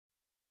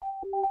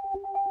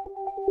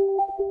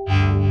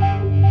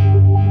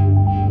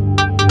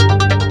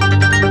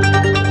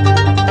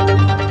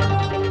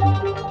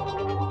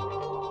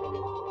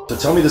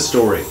tell me the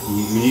story.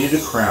 You needed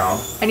a crown.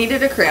 I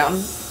needed a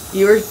crown.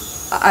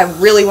 I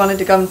really wanted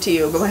to come to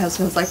you, but my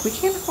husband was like, we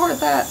can't afford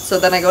that. So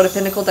then I go to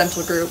Pinnacle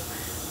Dental Group,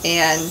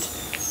 and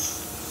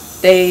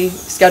they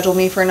scheduled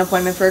me for an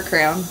appointment for a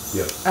crown.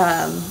 Yep.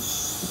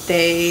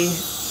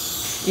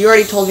 You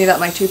already told me that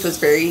my tooth was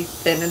very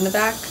thin in the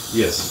back.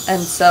 Yes.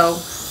 And so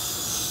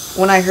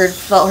when I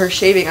felt her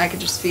shaving, I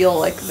could just feel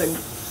like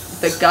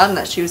the gun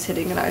that she was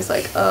hitting, and I was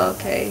like, oh,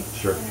 okay.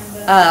 Sure.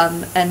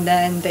 And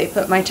then they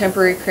put my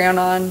temporary crown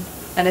on,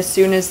 and as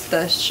soon as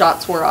the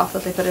shots wore off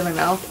that they put in my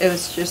mouth, it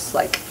was just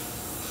like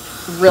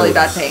really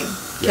bad pain,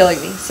 killing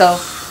me. So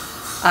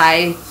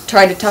I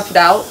tried to tough it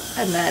out,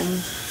 and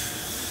then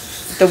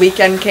the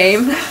weekend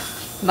came,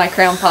 my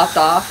crown popped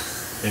off.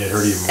 And it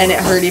hurt even worse. And it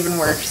hurt even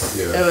worse.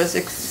 Yeah. It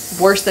was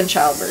worse than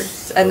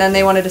childbirth. And then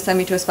they wanted to send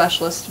me to a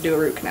specialist to do a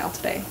root canal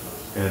today.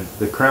 And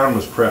the crown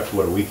was prepped,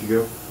 what, a week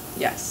ago?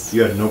 Yes.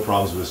 You had no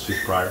problems with this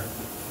tooth prior?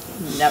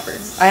 Never.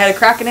 I had a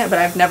crack in it, but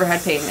I've never had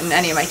pain in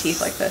any of my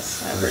teeth like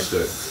this. Ever.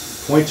 Understood.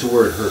 Point to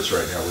where it hurts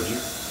right now, would you?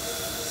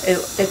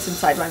 It's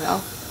inside my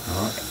mouth.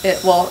 Uh-huh.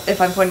 Well, if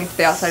I'm pointing to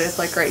the outside, it's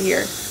like right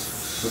here.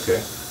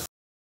 Okay.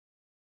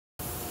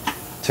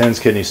 10's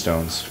kidney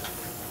stones.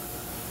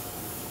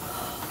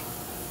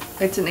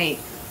 It's an 8.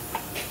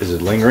 Is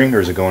it lingering or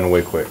is it going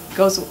away quick?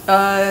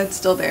 It's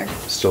still there.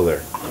 Still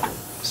there.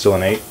 Still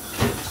an 8?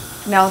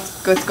 Now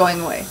it's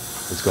going away.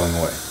 It's going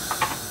away.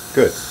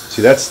 Good.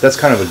 See, that's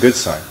kind of a good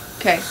sign.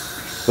 Okay.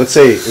 Let's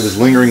say it was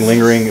lingering,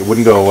 it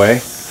wouldn't go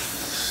away.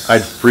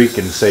 I'd freak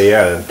and say,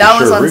 yeah.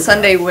 That was on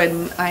Sunday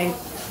when I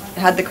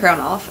had the crown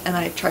off and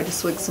I tried to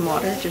swig some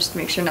water just to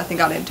make sure nothing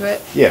got into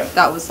it. Yeah.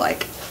 That was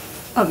like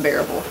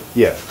unbearable.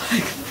 Yeah.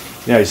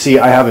 Now, you see,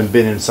 I haven't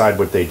been inside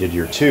what they did to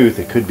your tooth.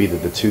 It could be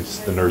that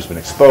the nerve's been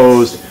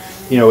exposed.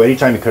 You know,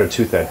 anytime you cut a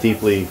tooth that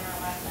deeply,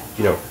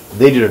 you know,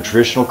 they did a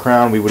traditional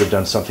crown, we would have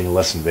done something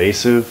less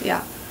invasive.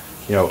 Yeah.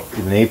 You know,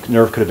 the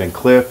nerve could have been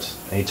clipped.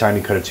 Anytime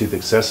you cut a tooth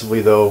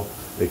excessively, though,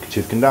 the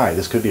tooth can die.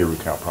 This could be a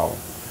root canal problem.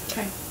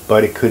 Okay.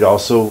 But it could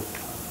also,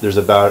 there's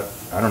about,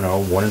 I don't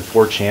know, 1 in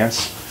 4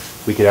 chance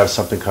we could have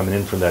something coming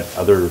in from that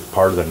other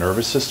part of the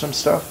nervous system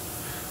stuff.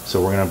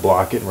 So we're going to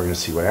block it and we're going to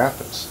see what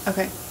happens.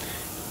 Okay.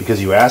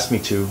 Because you asked me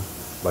to,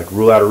 like,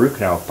 rule out a root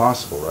canal if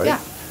possible, right? Yeah.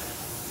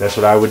 That's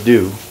what I would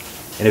do.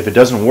 And if it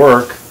doesn't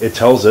work, it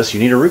tells us you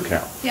need a root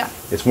canal. Yeah.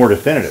 It's more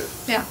definitive.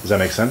 Yeah. Does that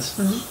make sense?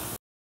 Mm-hmm.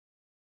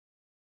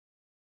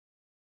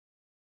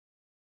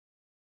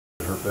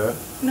 It hurt bad?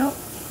 Nope.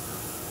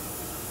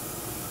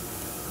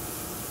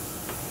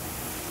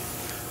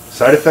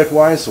 Side effect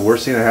wise, the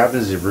worst thing that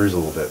happens is you bruise a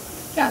little bit.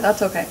 Yeah,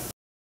 that's okay.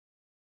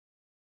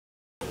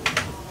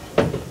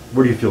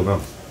 Where do you feel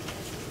numb?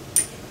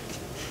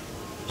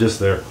 Just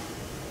there.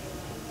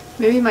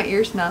 Maybe my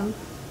ear's numb.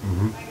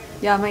 Mm-hmm.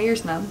 Yeah, my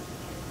ear's numb.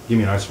 Give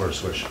me an ice water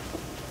swish.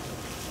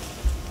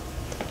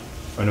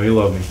 I know you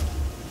love me.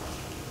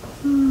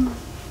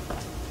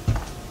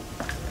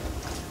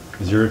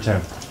 0 to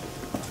 10.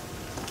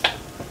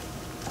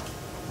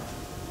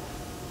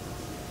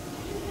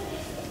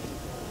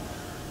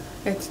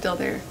 It's still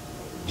there.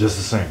 Just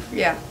the same.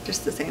 Yeah,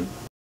 just the same.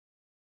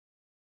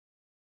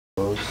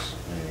 Close.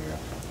 There you go.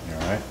 You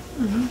all right?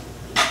 Mm-hmm.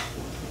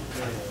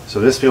 So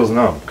this feels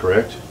numb,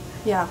 correct?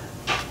 Yeah.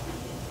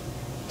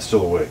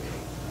 Still awake.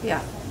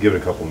 Yeah. Give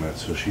it a couple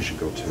minutes, so she should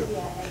go too.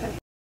 Okay.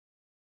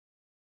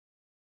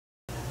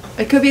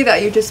 It could be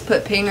that you just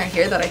put pain right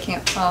here that I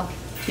can't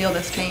feel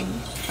this pain.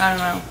 I don't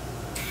know.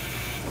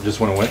 It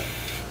just went away?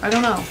 I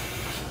don't know.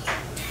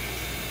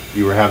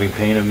 You were having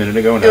pain a minute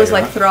ago and It now was you're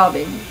like not?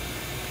 throbbing.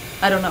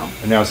 I don't know.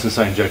 And now since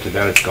I injected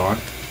that, it's gone?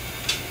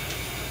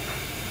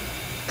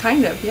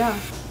 Kind of, yeah.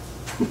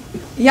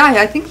 Yeah,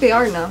 I think they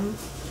are numb.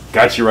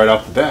 Got you right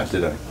off the bat,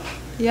 did I?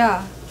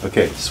 Yeah.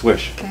 Okay,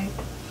 swish. Okay.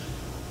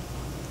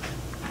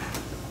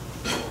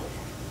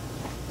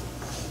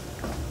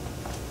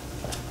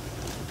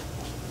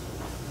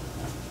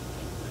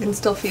 I can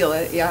still feel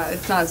it. Yeah,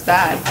 it's not as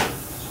bad.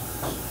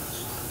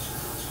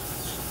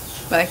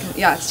 But I can,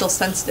 yeah, it's still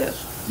sensitive.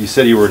 You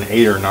said you were an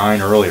 8 or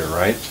 9 earlier,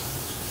 right?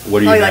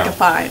 What are you Probably now? like a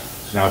 5.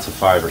 Now it's a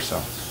 5 or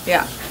so.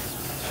 Yeah.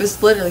 It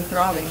was literally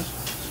throbbing.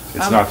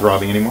 It's not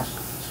throbbing anymore?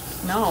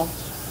 No.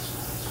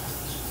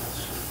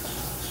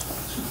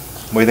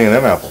 What do you think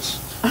of them apples?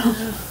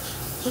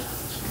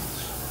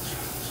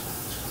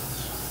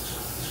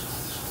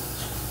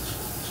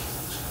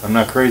 I'm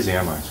not crazy,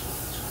 am I?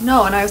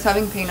 No, and I was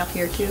having pain up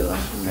here too.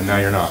 And now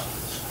you're not.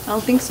 I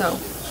don't think so.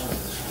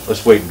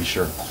 Let's wait and be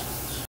sure.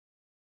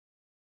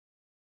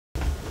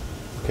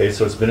 Okay,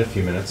 so it's been a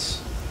few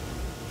minutes.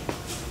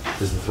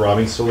 Is the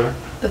throbbing still there?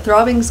 The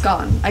throbbing's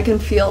gone. I can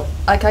feel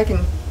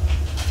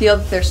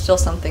that there's still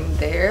something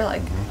there,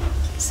 like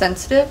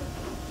sensitive.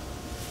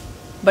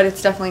 But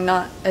it's definitely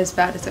not as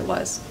bad as it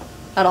was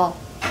at all.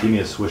 Give me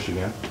a swish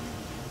again.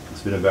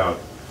 It's been about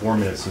 4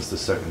 minutes since the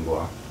second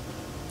block.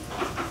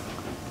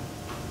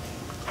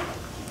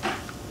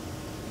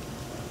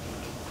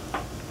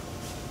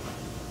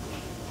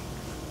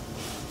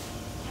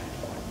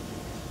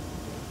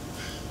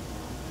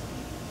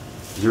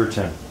 Zero to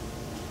 10.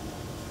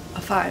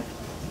 A 5.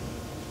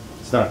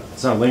 It's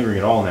It's not lingering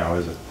at all now,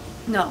 is it?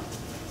 No.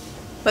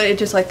 But it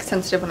just like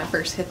sensitive when it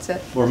first hits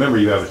it. Well, remember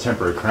you have a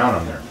temporary crown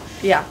on there.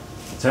 Yeah.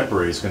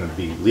 Temporary is going to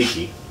be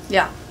leaky.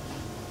 Yeah.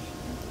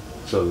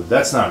 So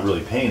that's not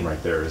really pain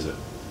right there, is it?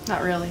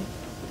 Not really.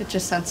 It's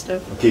just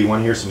sensitive. Okay, you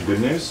want to hear some good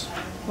news?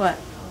 What?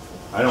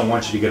 I don't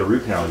want you to get a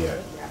root canal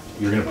yet.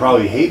 You're going to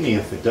probably hate me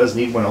if it does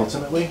need one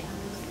ultimately,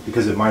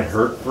 because it might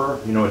hurt for,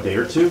 a day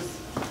or two.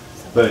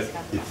 But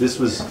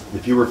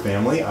if you were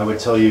family, I would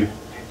tell you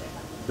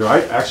there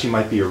actually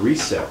might be a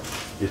reset.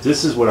 If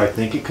this is what I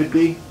think it could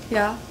be,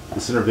 yeah.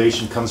 This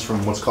innervation comes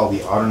from what's called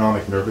the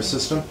autonomic nervous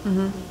system.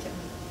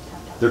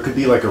 Mm-hmm. There could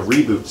be like a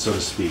reboot, so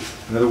to speak.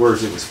 In other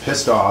words, it was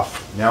pissed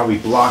off, now we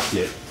blocked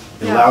it.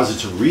 It allows it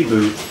to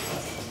reboot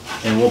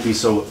and won't be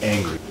so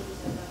angry.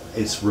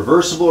 It's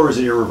reversible or is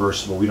it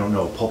irreversible? We don't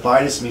know.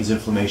 Pulpitiis means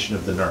inflammation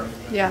of the nerve.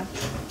 Yeah.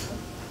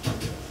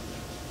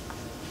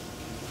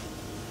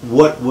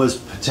 What was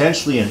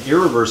potentially an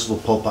irreversible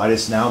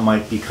pulpitiis now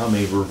might become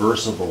a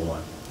reversible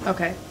one.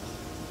 Okay.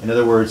 In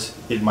other words,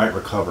 it might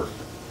recover.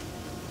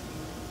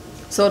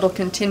 So it'll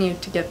continue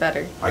to get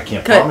better. I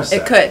can't promise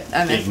that. It could.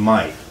 It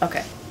might.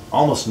 Okay.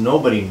 Almost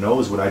nobody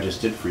knows what I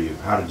just did for you,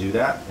 how to do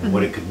that, and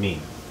what it could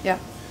mean. Yeah.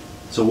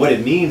 So what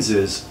it means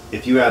is,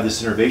 if you have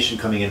this innervation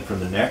coming in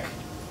from the neck,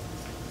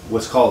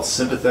 what's called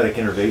sympathetic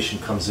innervation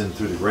comes in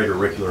through the greater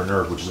auricular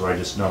nerve, which is what I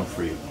just numbed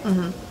for you.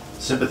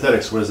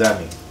 Sympathetics, what does that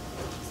mean?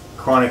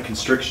 Chronic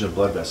constriction of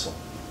blood vessel.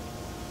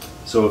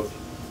 So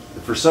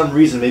if for some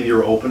reason maybe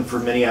you're open for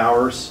many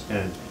hours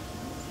and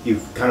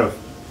you've got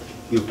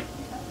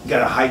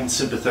a heightened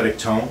sympathetic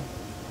tone,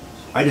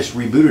 I just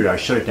rebooted it. I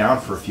shut it down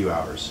for a few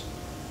hours.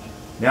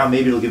 Now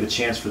maybe it'll give a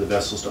chance for the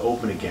vessels to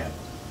open again.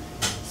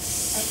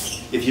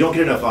 If you don't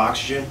get enough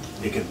oxygen,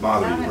 it can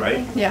bother you,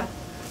 right? Yeah.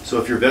 So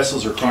if your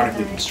vessels are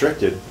chronically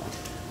constricted,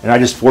 and I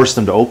just force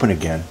them to open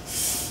again,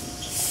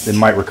 they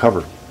might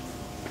recover.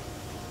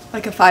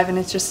 Like a 5 and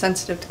it's just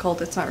sensitive to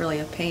cold, it's not really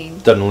a pain.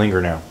 Doesn't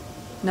linger now.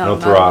 No,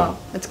 no throb. Not at all.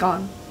 It's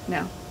gone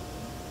now.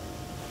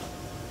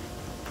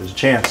 There's a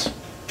chance.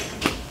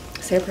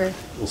 Say a prayer.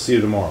 We'll see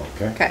you tomorrow,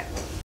 okay? Okay.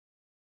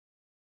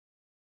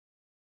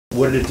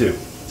 What did it do?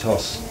 Tell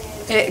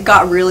us. It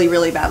got really,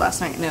 really bad last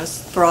night and it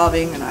was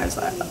throbbing and I was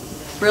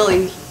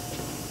really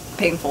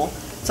painful.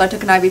 So I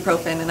took an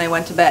ibuprofen and I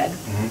went to bed.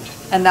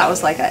 And that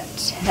was like at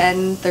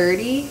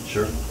 10:30.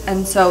 Sure.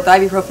 And so the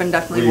ibuprofen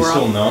definitely wore off.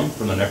 Were you still numb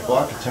from the neck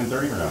block at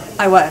 10:30 or not?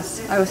 I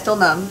was still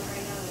numb.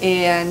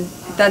 And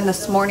then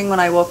this morning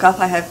when I woke up,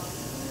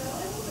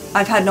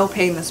 I've had no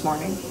pain this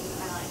morning.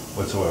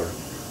 Whatsoever.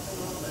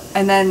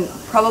 And then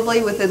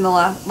probably within the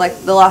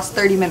last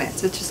 30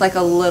 minutes, it's just like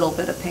a little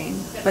bit of pain,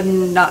 but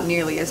not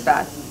nearly as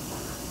bad.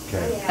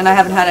 Okay. And I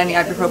haven't had any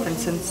ibuprofen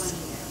since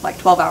like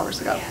 12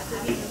 hours ago.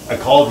 I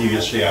called you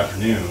yesterday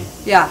afternoon.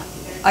 Yeah.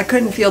 I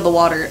couldn't feel the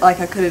water, it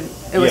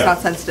was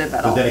not sensitive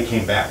at all. But then it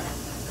came back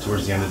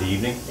towards the end of the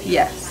evening?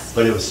 Yes.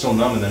 But it was still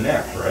numb in the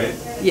neck, right?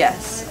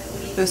 Yes.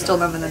 It was still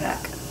numb in the neck.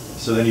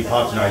 So then you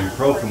popped an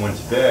ibuprofen, went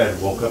to bed,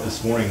 woke up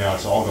this morning, now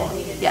it's all gone.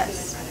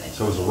 Yes.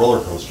 So it was a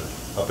roller coaster,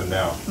 up and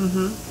down.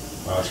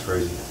 Wow, that's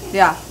crazy.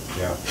 Yeah.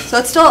 Yeah. So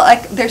it's still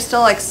there's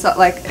still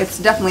it's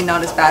definitely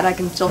not as bad. I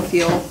can still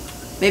feel,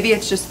 maybe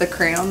it's just the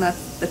crown,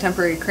 the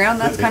temporary crown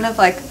that's kind of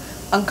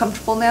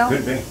uncomfortable now.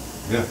 Could be,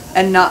 yeah.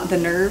 And not the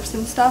nerves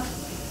and stuff.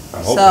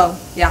 I hope So,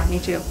 yeah, me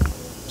too.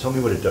 Tell me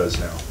what it does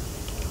now.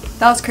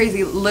 That was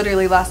crazy.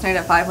 Literally last night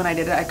at 5 when I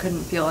did it, I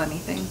couldn't feel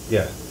anything.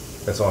 Yeah,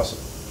 that's awesome.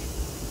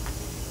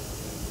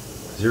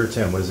 0 to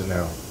 10, what is it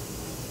now?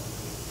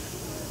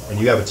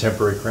 And you have a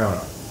temporary crown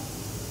on.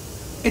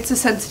 It's a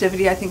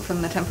sensitivity, I think,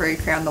 from the temporary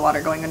crown, the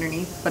water going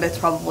underneath, but it's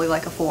probably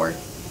like a 4.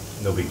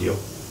 No big deal.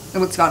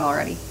 And it's gone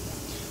already.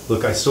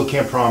 Look, I still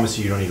can't promise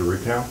you don't need a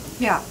root canal.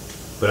 Yeah.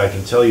 But I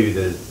can tell you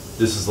that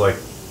this is like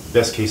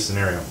best case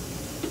scenario.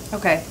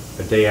 Okay.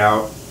 A day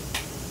out,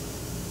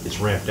 it's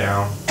ramped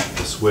down,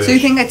 the swish. So you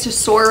think it's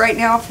just sore right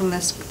now from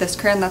this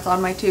crown that's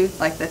on my tooth,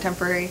 like the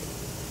temporary?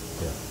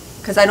 Yeah.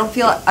 Because I don't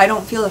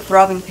feel the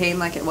throbbing pain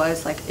like it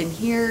was like in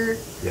here.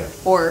 Yeah.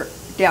 Or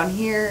down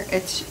here.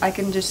 I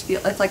can just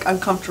feel it's like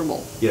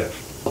uncomfortable. Yeah.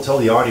 I'll tell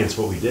the audience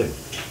what we did.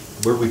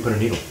 Where did we put a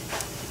needle?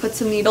 Put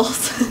some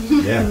needles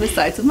Yeah. on the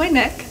sides of my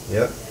neck.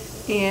 Yep.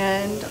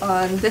 And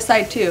on this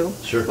side too.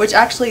 Sure. Which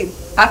actually,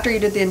 after you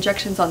did the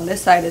injections on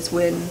this side is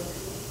when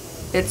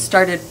it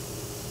started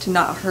to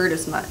not hurt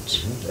as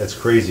much. That's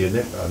crazy, isn't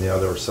it? On the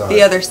other side.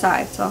 The other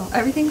side. So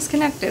everything's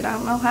connected. I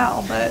don't know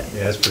how, but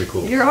yeah, that's pretty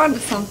cool. you're onto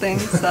something.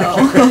 So.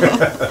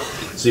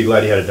 So you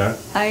glad you had it done?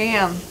 I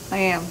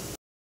am.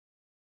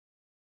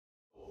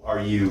 Are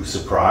you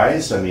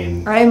surprised? I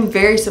mean, I am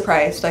very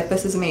surprised. Like,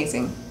 this is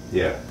amazing.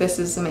 yeah. This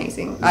is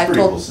amazing. It's I've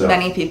pretty told cool stuff.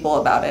 many people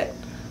about it.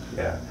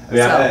 Yeah.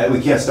 I mean,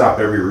 we can't stop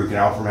every root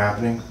canal from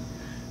happening,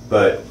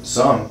 but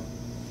some.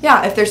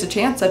 Yeah, if there's a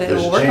chance that it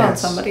There's will a work on chance.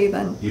 somebody,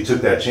 then. You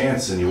took that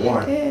chance and you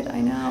won. I did,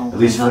 I know. At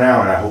least I for hope-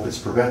 now, and I hope it's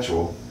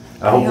perpetual.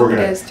 I hope hope it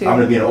is, too. I'm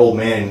gonna be an old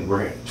man, and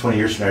 20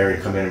 years from now, you're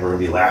gonna come in and we're gonna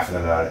be laughing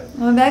about it. I'm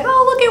gonna be like,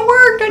 oh, look, it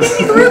worked. I didn't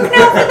need the root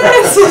canal for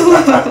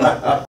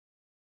this.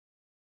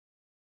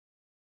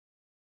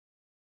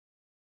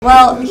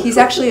 Well, he's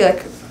actually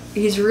like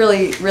he's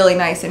really, really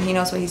nice, and he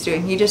knows what he's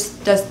doing. He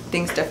just does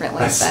things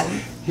differently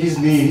than... He's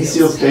mean. He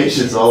steals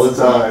patience all the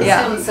time.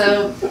 Yeah.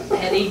 So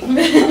petty. I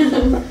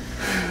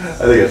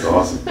think that's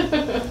awesome.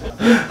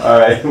 All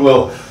right.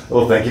 Well,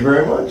 thank you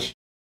very much.